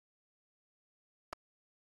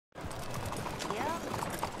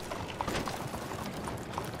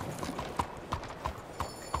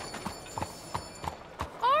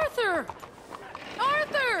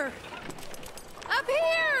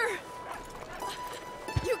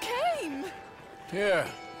Yeah,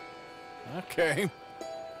 I came.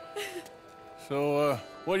 So,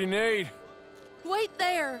 what do you need? Wait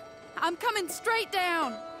there! I'm coming straight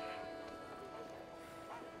down!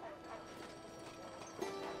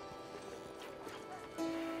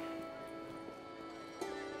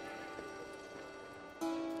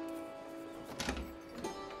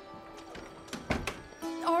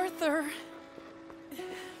 Arthur.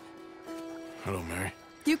 Hello, Mary.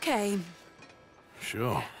 You came.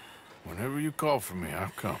 Sure. Whenever you call for me,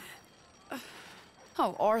 I'll come.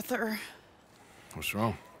 Oh, Arthur. What's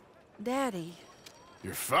wrong? Daddy.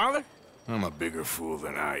 Your father? I'm a bigger fool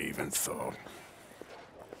than I even thought.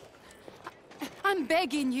 I'm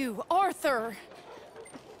begging you, Arthur.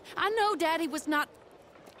 I know Daddy was not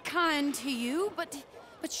kind to you, but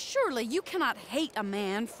surely you cannot hate a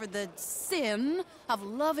man for the sin of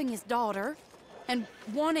loving his daughter and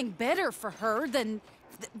wanting better for her than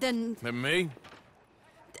Than me?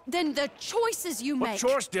 than the choices you make.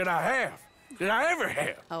 What choice did I have? Did I ever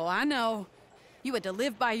have? Oh, I know. You had to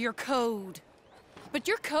live by your code. But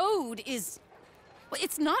your code is... well,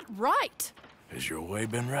 it's not right. Has your way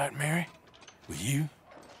been right, Mary? With you?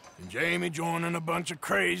 And Jamie joining a bunch of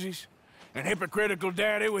crazies? And hypocritical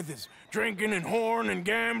daddy with his drinking and whoring and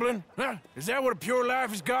gambling? Huh? Is that what a pure life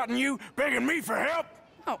has gotten you? Begging me for help?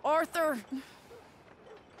 Oh, Arthur.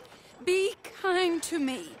 Be kind to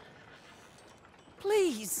me.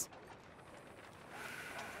 Please.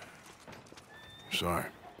 Sorry.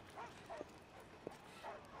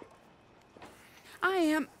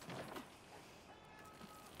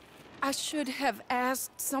 I should have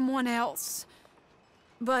asked someone else,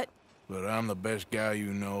 but... But I'm the best guy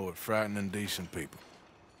you know at frightening decent people.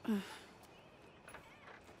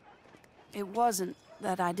 It wasn't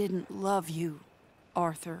that I didn't love you,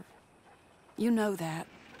 Arthur. You know that.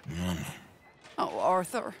 Oh,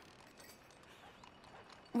 Arthur.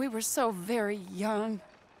 We were so very young.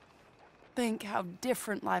 Think how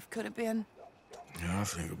different life could have been. Yeah, I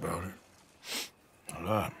think about it. A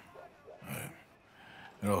lot.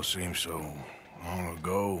 It all seems so long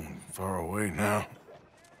ago and far away now.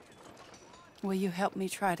 Will you help me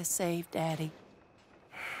try to save Daddy?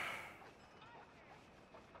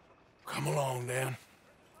 Come along, Dan.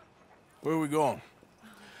 Where are we going?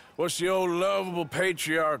 What's the old lovable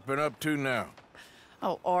patriarch been up to now?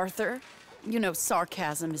 Oh, Arthur, you know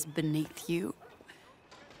sarcasm is beneath you.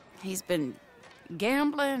 He's been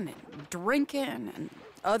gambling and drinking and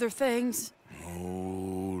other things.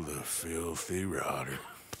 Oh, the filthy rotter.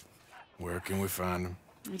 Where can we find him?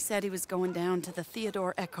 He said he was going down to the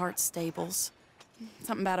Theodore Eckhart stables.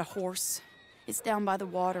 Something about a horse. It's down by the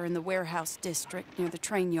water in the warehouse district near the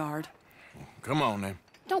train yard. Come on, then.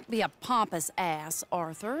 Don't be a pompous ass,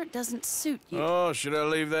 Arthur. It doesn't suit you. Oh, should I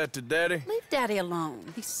leave that to Daddy? Leave Daddy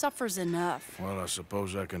alone. He suffers enough. Well, I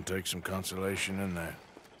suppose I can take some consolation in that.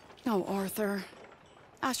 Oh, Arthur.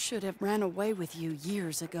 I should have ran away with you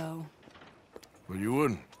years ago. Well, you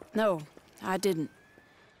wouldn't. No, I didn't.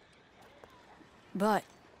 But...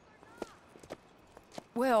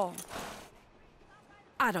 well...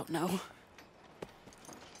 I don't know.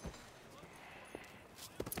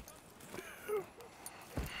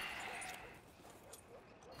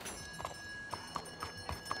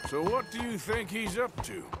 So what do you think he's up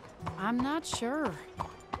to? I'm not sure.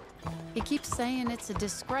 He keeps saying it's a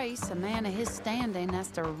disgrace a man of his standing has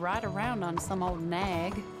to ride around on some old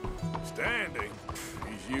nag. Standing?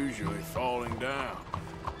 He's usually falling down.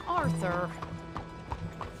 Arthur.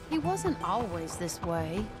 He wasn't always this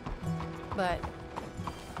way, but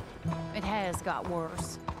it has got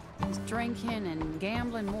worse. He's drinking and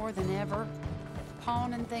gambling more than ever,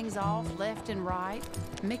 pawning things off left and right,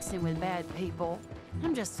 mixing with bad people.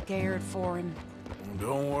 I'm just scared for him.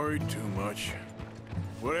 Don't worry too much.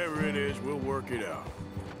 Whatever it is, we'll work it out.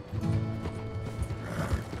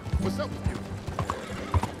 What's up with you?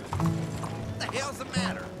 What the hell's the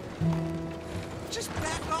matter? Just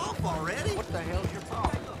back off already. What the hell's your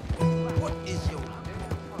problem? What is your...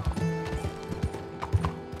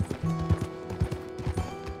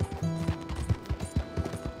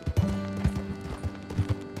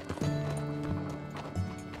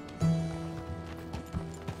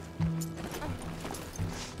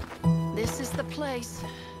 This is the place.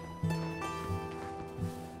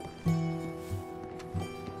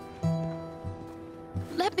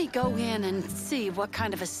 Let me go in and see what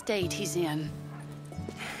kind of a state he's in.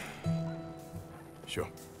 Sure.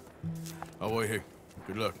 I'll wait here.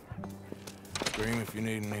 Good luck. Scream if you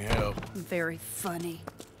need any help. Very funny.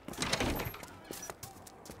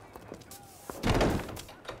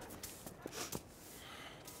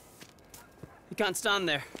 You can't stand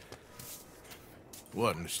there.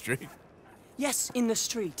 What, in the street? Yes, in the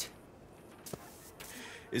street.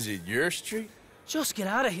 Is it your street? Just get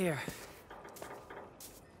out of here.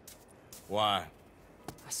 Why?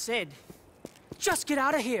 I said, just get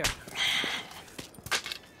out of here.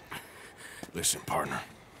 Listen, partner.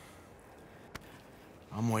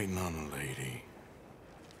 I'm waiting on a lady.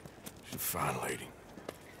 She's a fine lady.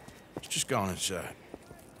 She's just gone inside.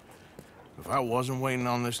 If I wasn't waiting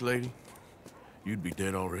on this lady, you'd be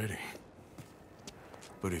dead already.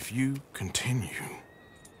 But if you continue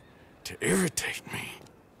to irritate me,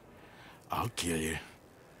 I'll kill you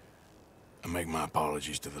and make my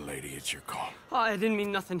apologies to the lady. It's your call. Oh, I didn't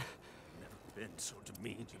mean nothing. Never been so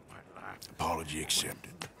demeaned in my life. Apology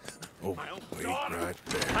accepted. Oh, wait, daughter. right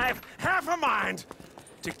there. I have half a mind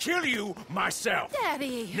to kill you myself.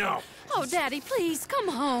 Daddy! No. Oh, Daddy, please, come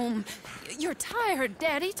home. You're tired,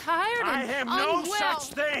 Daddy, tired I and am no unwell.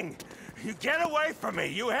 such thing. You get away from me.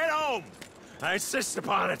 You head home. I insist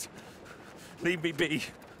upon it. Leave me be.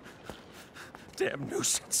 Damn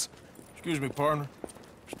nuisance. Excuse me, partner.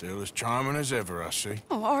 Still as charming as ever, I see.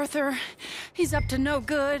 Oh, Arthur, he's up to no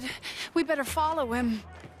good. We better follow him.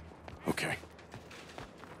 Okay.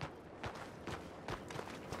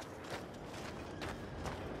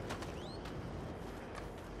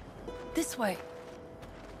 This way.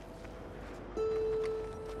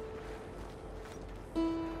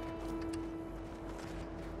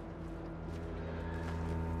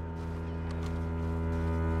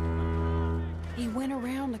 He went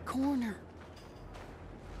around the corner.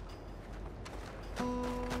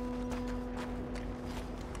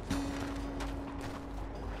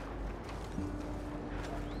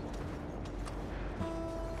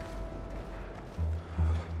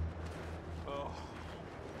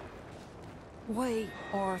 Wait,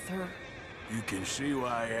 Arthur. You can see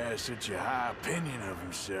why he has such a high opinion of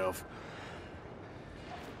himself.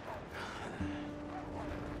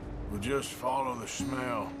 We'll just follow the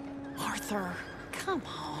smell. Arthur, come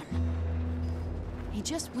on. He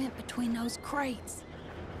just went between those crates.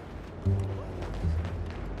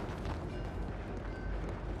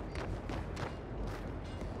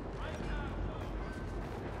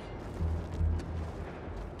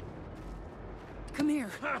 Come here,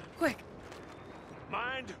 quick.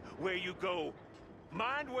 Mind where you go.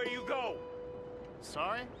 Mind where you go.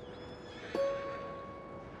 Sorry?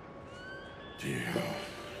 Do you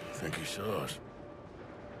think he saw us?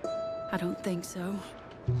 I don't think so.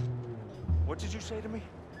 What did you say to me?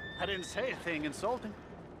 I didn't say anything insulting.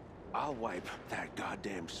 I'll wipe that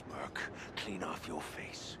goddamn smirk clean off your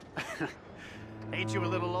face. Ain't you a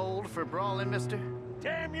little old for brawling, mister?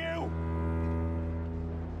 Damn you!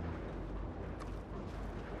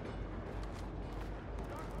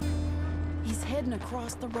 He's heading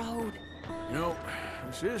across the road. You know,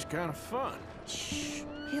 this is kind of fun. Shh,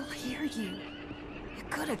 he'll hear you. You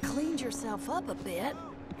could have cleaned yourself up a bit.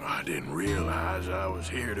 I didn't realize I was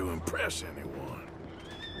here to impress anyone.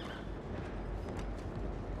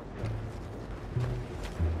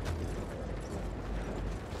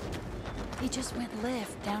 He just went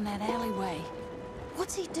left down that alleyway.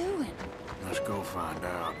 What's he doing? Let's go find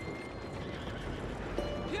out.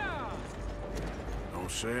 Don't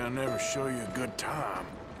say I never show you a good time.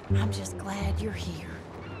 I'm just glad you're here.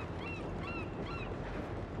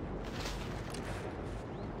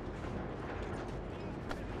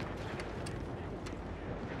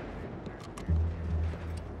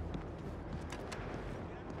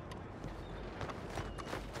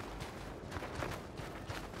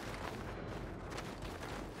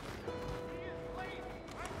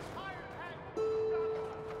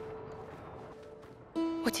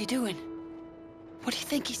 What's he doing? What do you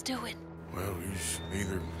think he's doing? Well, he's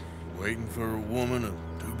either waiting for a woman of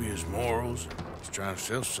dubious morals, he's trying to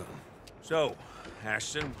sell something. So,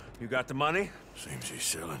 Ashton, you got the money? Seems he's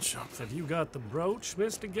selling something. Have you got the brooch,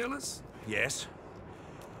 Mr. Gillis? Yes.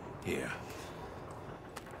 Here.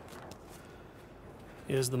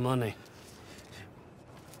 Here's the money.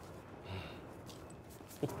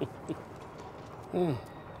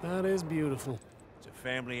 That is beautiful. It's a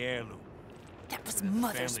family heirloom. That was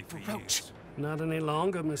Mother's Family for brooch. years. Not any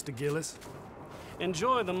longer, Mr. Gillis.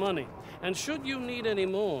 Enjoy the money, and should you need any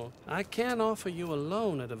more, I can offer you a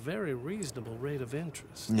loan at a very reasonable rate of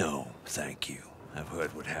interest. No, thank you. I've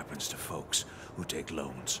heard what happens to folks who take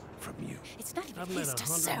loans from you. It's not even I've met his to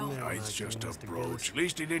 100 sell. men No, like it's you, just a Mr. brooch. Gillis. At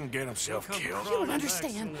least he didn't get himself Come killed. You don't Back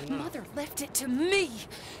understand. soon enough. Mother left it to me.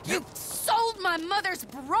 You sold my mother's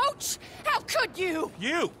brooch? How could you?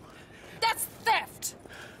 You! That's theft.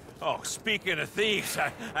 Oh, speaking of thieves,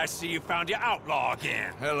 I see you found your outlaw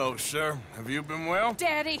again. Hello, sir. Have you been well?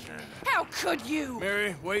 Daddy, how could you?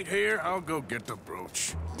 Mary, wait here. I'll go get the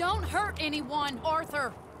brooch. Don't hurt anyone,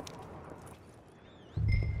 Arthur.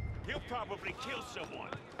 He'll probably kill someone.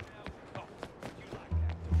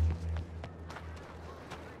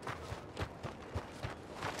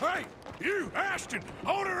 Hey, you, Ashton!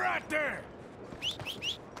 Hold her right there!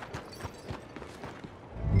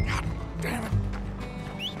 God damn it.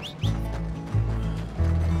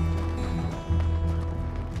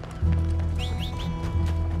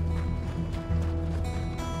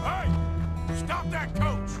 Hey! Stop that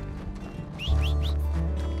coach!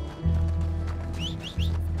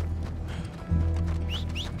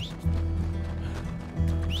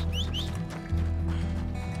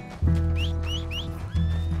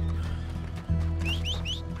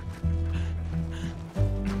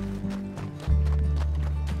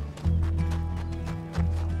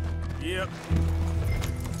 Yep.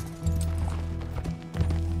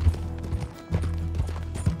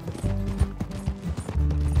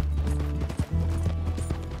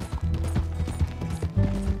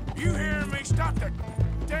 You hearing me? Stop that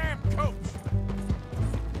damn coach!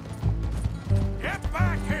 Get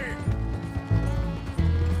back here!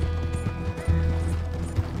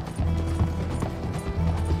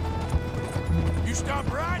 You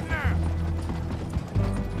stop right now!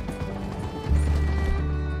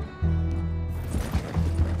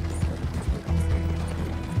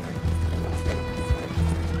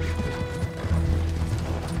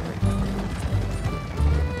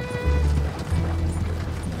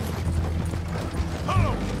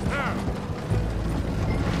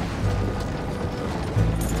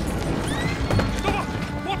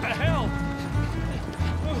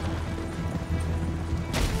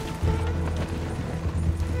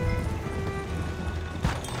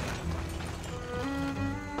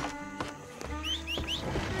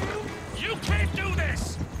 You can't do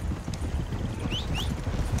this!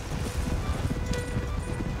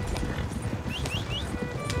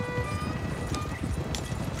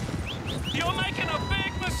 You're making a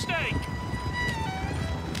big mistake!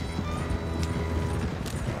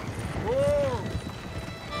 Whoa!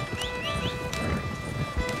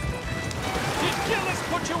 Did Gillis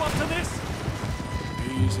put you up to this?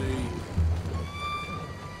 Easy.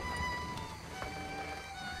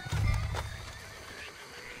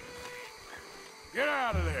 Get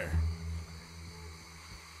out of there!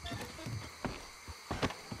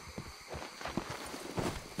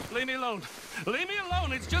 Leave me alone. Leave me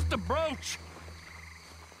alone. It's just a brooch.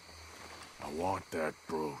 I want that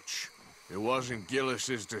brooch. It wasn't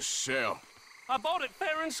Gillis's to sell. I bought it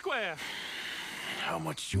fair and square. How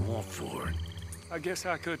much do you want for it? I guess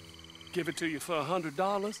I could give it to you for $100.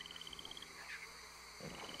 $100?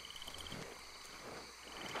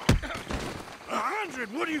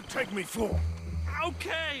 What do you take me for?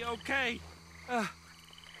 Okay, okay.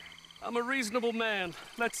 I'm a reasonable man.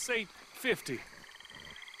 Let's say 50.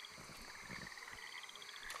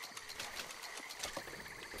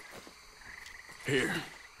 Here.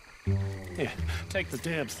 Here, take the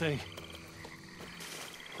damn thing.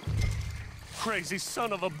 Crazy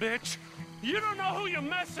son of a bitch. You don't know who you're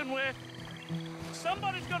messing with.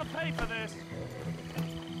 Somebody's gonna pay for this.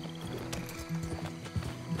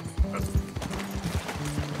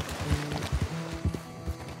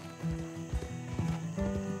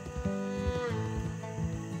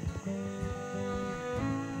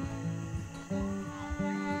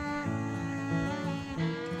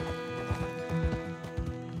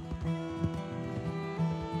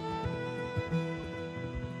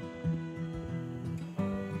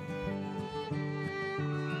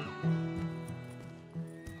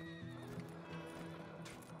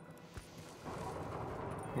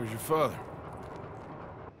 Where's your father?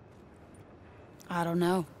 I don't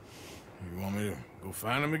know. You want me to go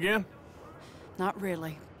find him again? Not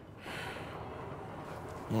really.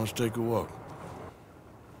 Let's take a walk.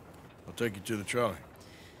 I'll take you to the trolley.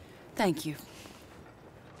 Thank you.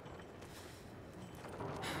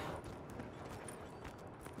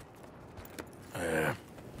 Yeah.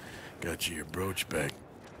 Got you your brooch back.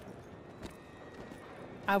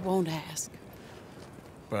 I won't ask.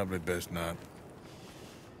 Probably best not.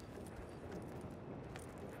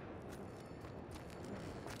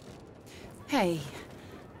 Hey.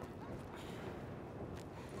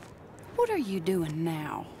 What are you doing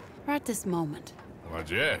now? Right this moment? Why'd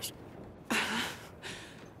you ask?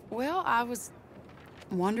 Well, I was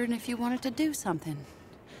wondering if you wanted to do something.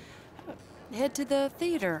 Head to the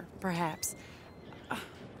theater, perhaps.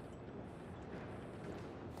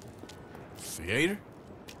 Theater?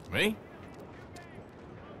 Me?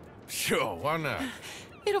 Sure, why not?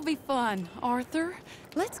 It'll be fun, Arthur.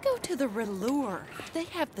 Let's go to the Relure. They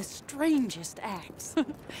have the strangest acts.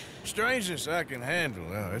 Strangeness I can handle.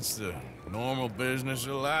 Well, it's the normal business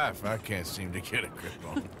of life. I can't seem to get a grip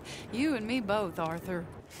on. You and me both, Arthur.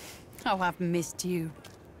 Oh, I've missed you.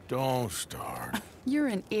 Don't start. You're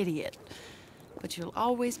an idiot, but you'll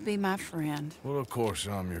always be my friend. Well, of course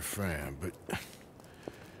I'm your friend, but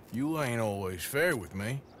you ain't always fair with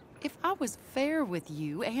me. If I was fair with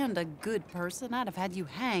you and a good person, I'd have had you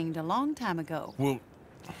hanged a long time ago. Well,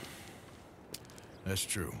 that's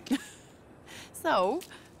true. So,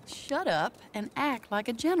 shut up and act like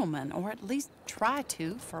a gentleman, or at least try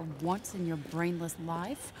to for once in your brainless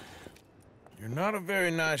life. You're not a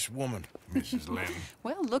very nice woman, Mrs. Linton.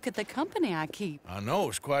 Well, look at the company I keep. I know,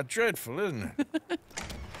 it's quite dreadful, isn't it?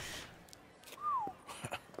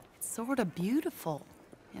 It's sort of beautiful,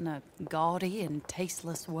 in a gaudy and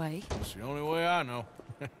tasteless way. It's the only way I know.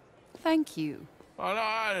 Thank you. Oh, no,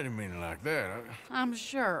 I didn't mean it like that. I'm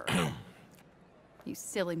sure. You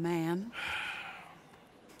silly man.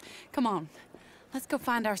 Come on, let's go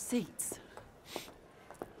find our seats.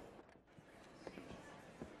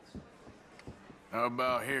 How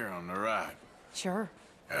about here on the right? Sure.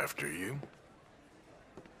 After you.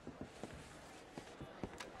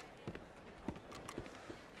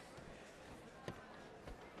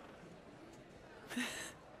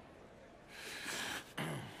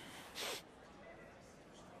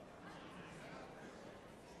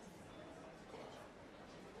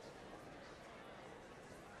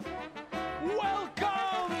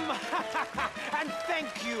 Welcome! And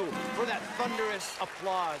thank you for that thunderous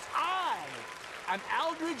applause. I am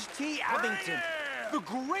Aldridge T. Abington, the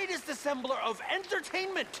greatest assembler of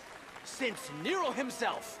entertainment since Nero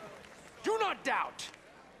himself. Do not doubt.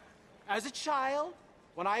 As a child,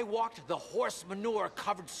 when I walked the horse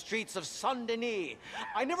manure-covered streets of Saint-Denis,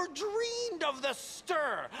 I never dreamed of the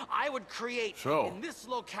stir I would create in this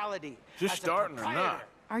locality. Just as a starting or proprietor not?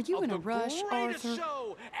 Are you of in a the rush, greatest Arthur?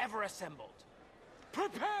 show ever assembled.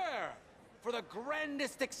 Prepare for the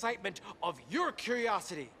grandest excitement of your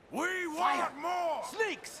curiosity. We Fire, want more!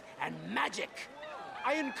 snakes, and magic.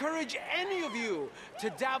 I encourage any of you to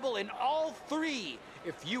dabble in all three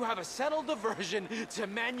if you have a settled aversion to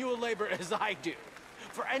manual labor as I do.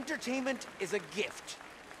 For entertainment is a gift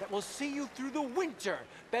that will see you through the winter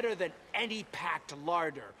better than any packed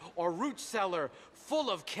larder or root cellar full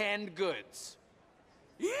of canned goods.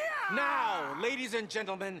 Yeah! Now, ladies and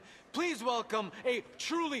gentlemen, please welcome a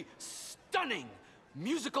truly stunning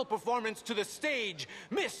musical performance to the stage,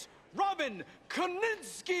 Miss Robin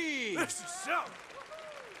Koninsky! This is something.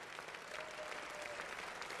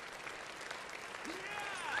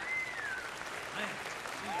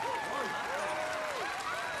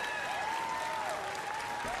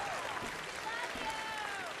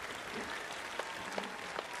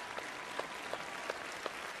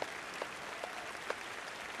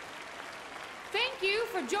 Thank you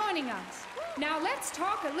for joining us. Now let's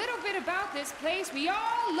talk a little bit about this place we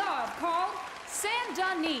all love called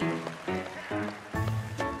Saint-Denis.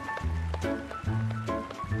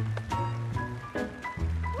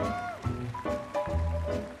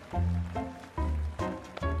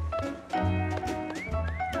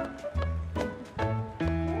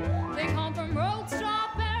 They come from rolled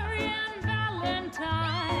strawberry and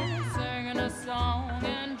Valentine, singing a song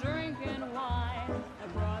and drinking wine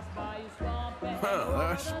across Bayou Swamp and Well,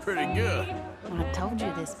 that's pretty good. I told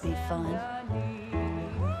you this'd be fun.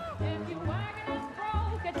 If your wagon is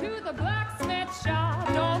broke, get to the blacksmith shop.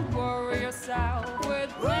 Don't worry yourself with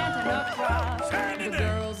planting a crop. The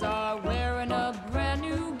girls are wearing a brand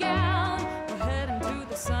new gown. We're heading to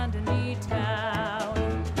the Saint-Denis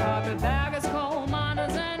town. Carpetbaggers, coal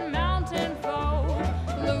miners, and mountain folk.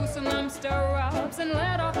 Loosen them stirrups and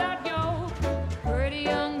let off that yoke. Pretty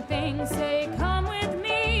young things say, come with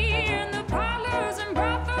me in the parlors and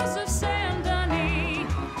brothels of Saint-Denis.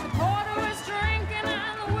 The porter is drinking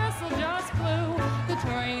and the whistle just blew. The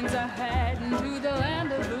trains are heading to the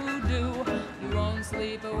land of voodoo. You won't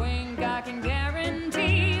sleep a wink, I can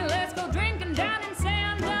guarantee. Let's go drinking down in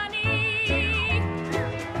Saint-Denis.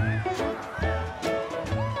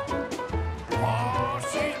 Oh,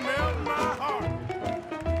 she's melting my heart.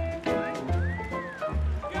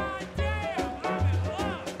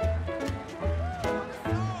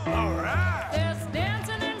 All right. There's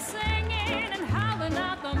dancing and singing and howling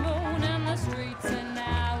at the moon in the streets and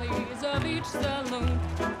alleys of each saloon.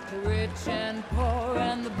 The rich and poor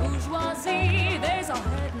and the bourgeoisie, they's all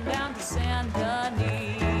heading down to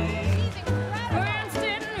Saint-Denis. France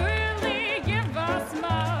didn't really give us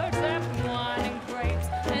much, except wine and grapes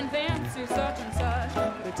and fancy such and such.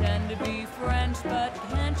 Pretend to be French, but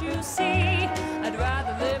can't you see? I'd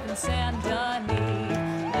rather live in Saint-Denis.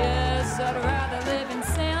 Yes, I'd rather live in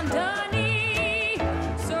Saint-Denis.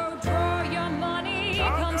 So draw your money,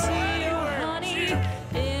 come see your honey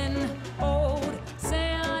in old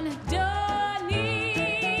Saint-Denis.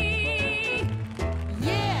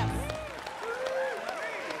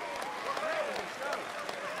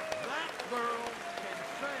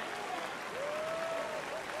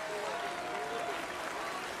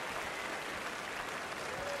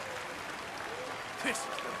 This is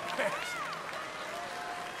the best.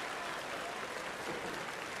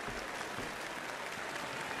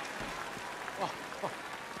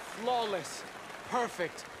 Flawless.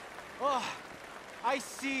 Perfect. Oh, I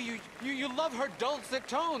see you. You love her dulcet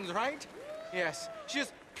tones, right? Yes, she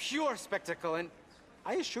is pure spectacle, and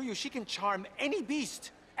I assure you she can charm any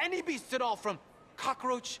beast at all, from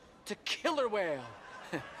cockroach to killer whale.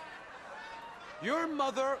 Your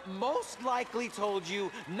mother most likely told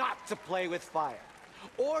you not to play with fire,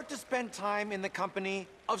 or to spend time in the company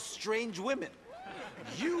of strange women.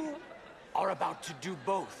 You are about to do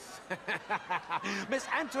both. Miss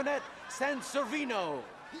Antoinette Sansorino.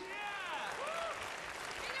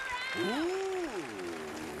 Ooh.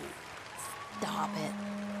 Stop it.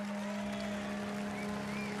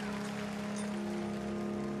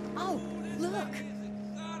 Oh, look.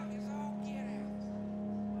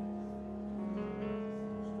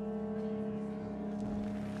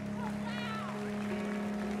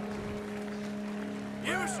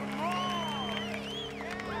 Give us some more.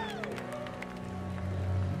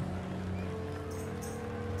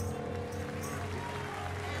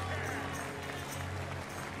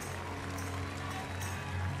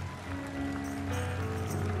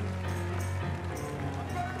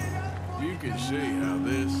 You can see how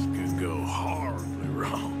this could go horribly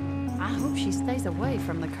wrong. I hope she stays away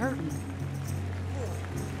from the curtain.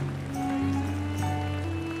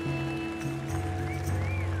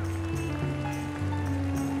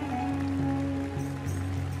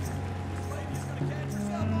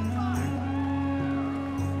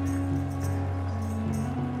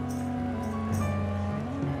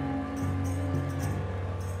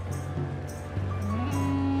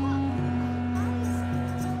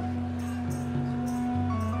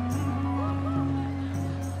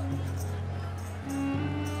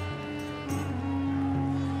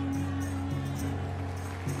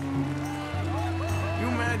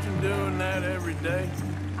 Imagine doing that every day.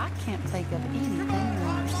 I can't think of anything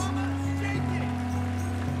worse.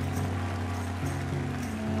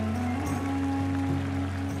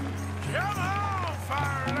 Come on,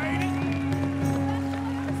 fire lady!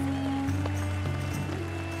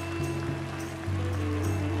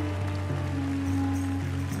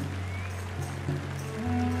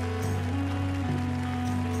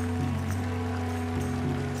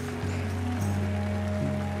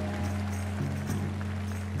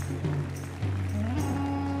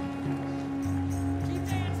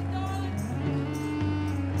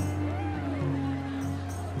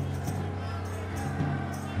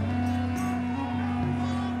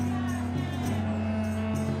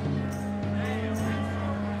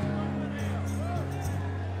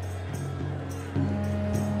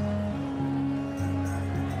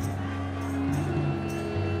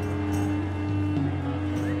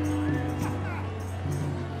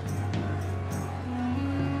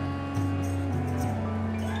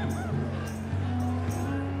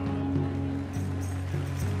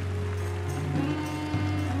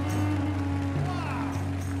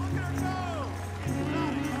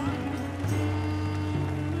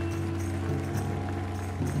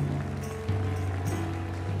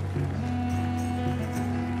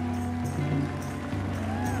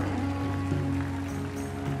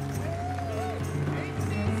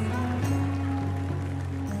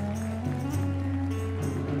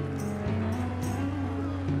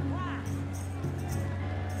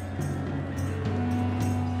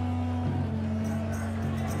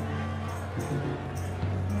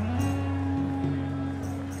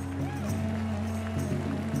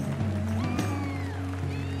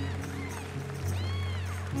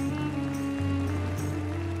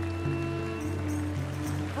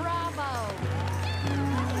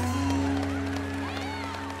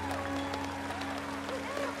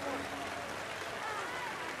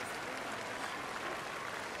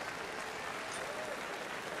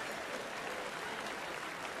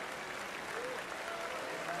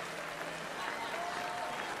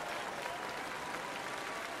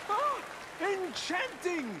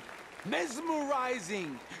 Enchanting!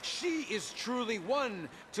 Mesmerizing! She is truly one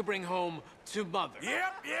to bring home to mother.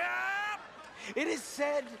 Yep. It is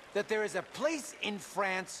said that there is a place in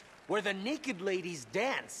France where the naked ladies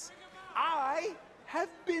dance. I have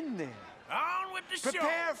been there. On with the show.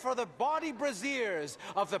 Prepare for the bawdy brasiers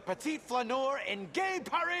of the Petit Flaneur in Gay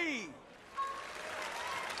Paris!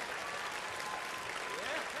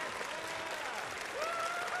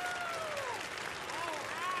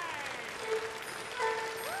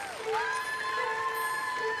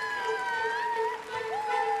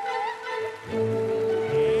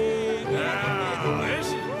 Now, this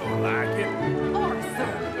is more like it.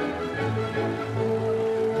 Arthur!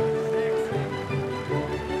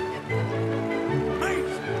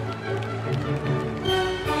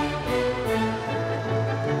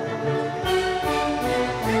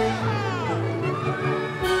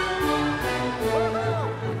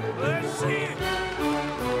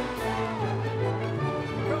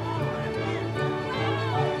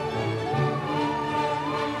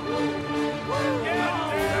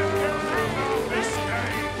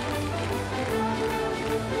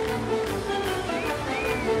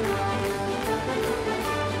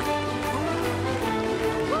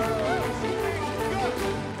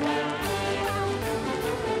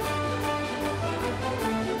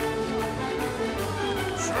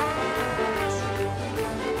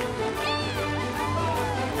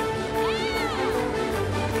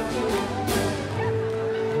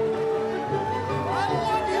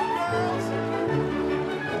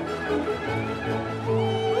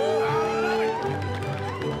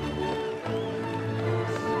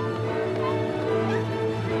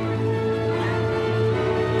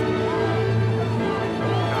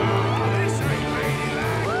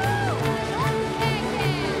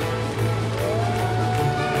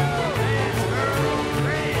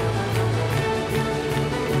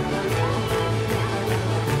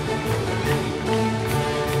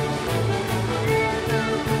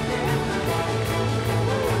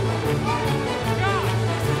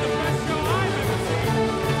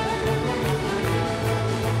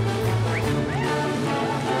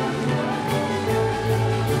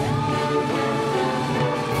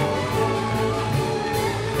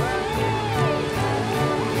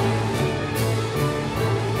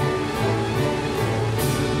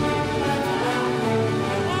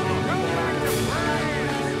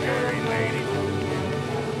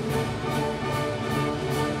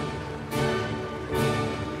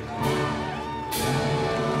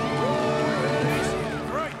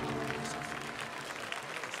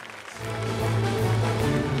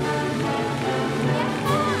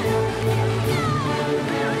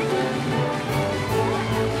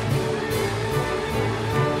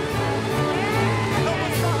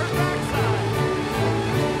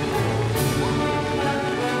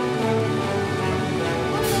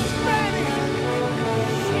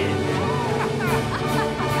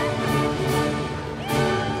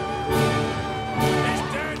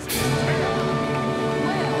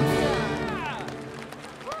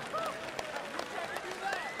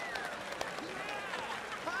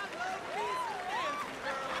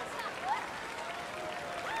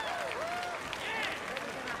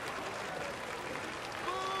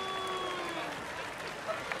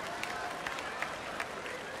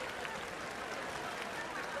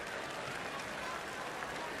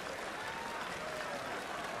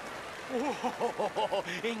 Whoa,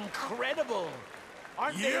 incredible!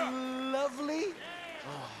 Aren't they lovely?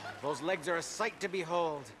 Oh, those legs are a sight to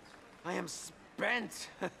behold. I am spent.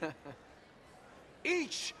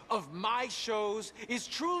 Each of my shows is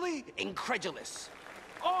truly incredulous,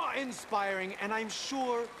 awe-inspiring, and I'm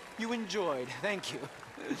sure you enjoyed. Thank you.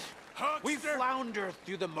 We flounder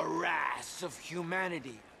through the morass of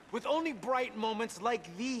humanity, with only bright moments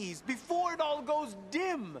like these before it all goes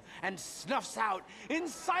dim and snuffs out in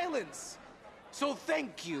silence. So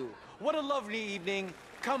thank you. What a lovely evening.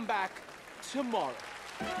 Come back tomorrow.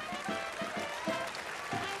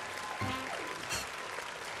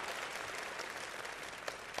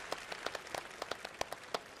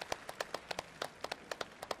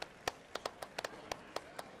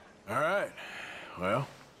 All right. Well,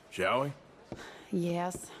 shall we?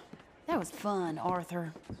 Yes. That was fun,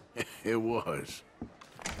 Arthur. It was.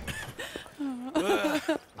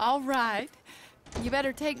 All right. You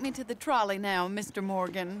better take me to the trolley now, Mr.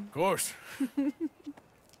 Morgan. Of course.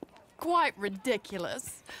 Quite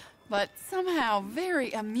ridiculous, but somehow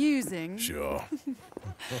very amusing. Sure.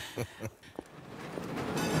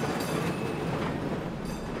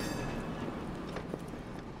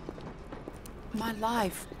 My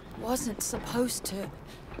life wasn't supposed to...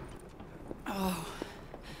 Oh.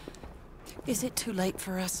 Is it too late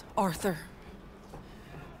for us, Arthur?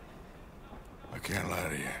 I can't lie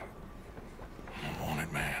to you. I'm a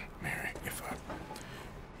wanted man, Mary. If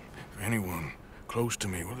anyone close to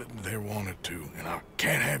me, well, they're wanted too, and I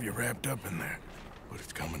can't have you wrapped up in there. But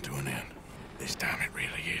it's coming to an end. This time it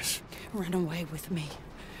really is. Run away with me,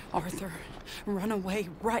 Arthur. Run away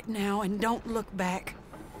right now and don't look back.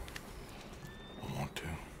 I want to.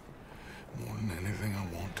 More than anything, I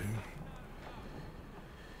want to.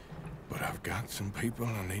 But I've got some people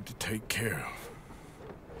I need to take care of.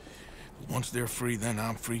 Once they're free, then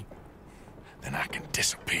I'm free. Then I can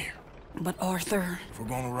disappear. But Arthur... If we're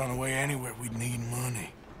gonna run away anywhere, we need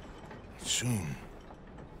money. Soon,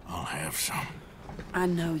 I'll have some. I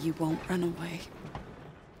know you won't run away.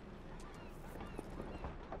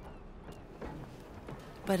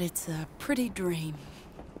 But it's a pretty dream.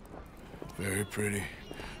 Very pretty,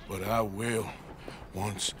 but I will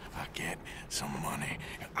once I get some money.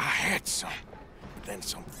 I had some, but then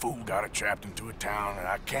some fool got it trapped into a town that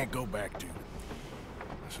I can't go back to.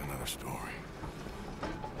 That's another story.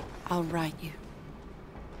 I'll write you.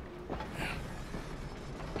 Yeah.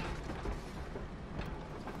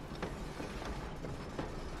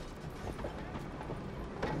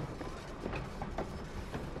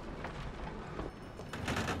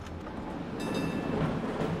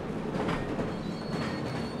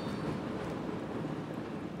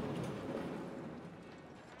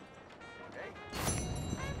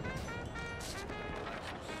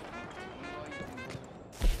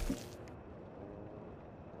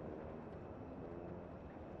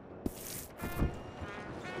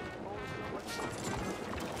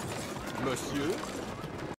 Monsieur?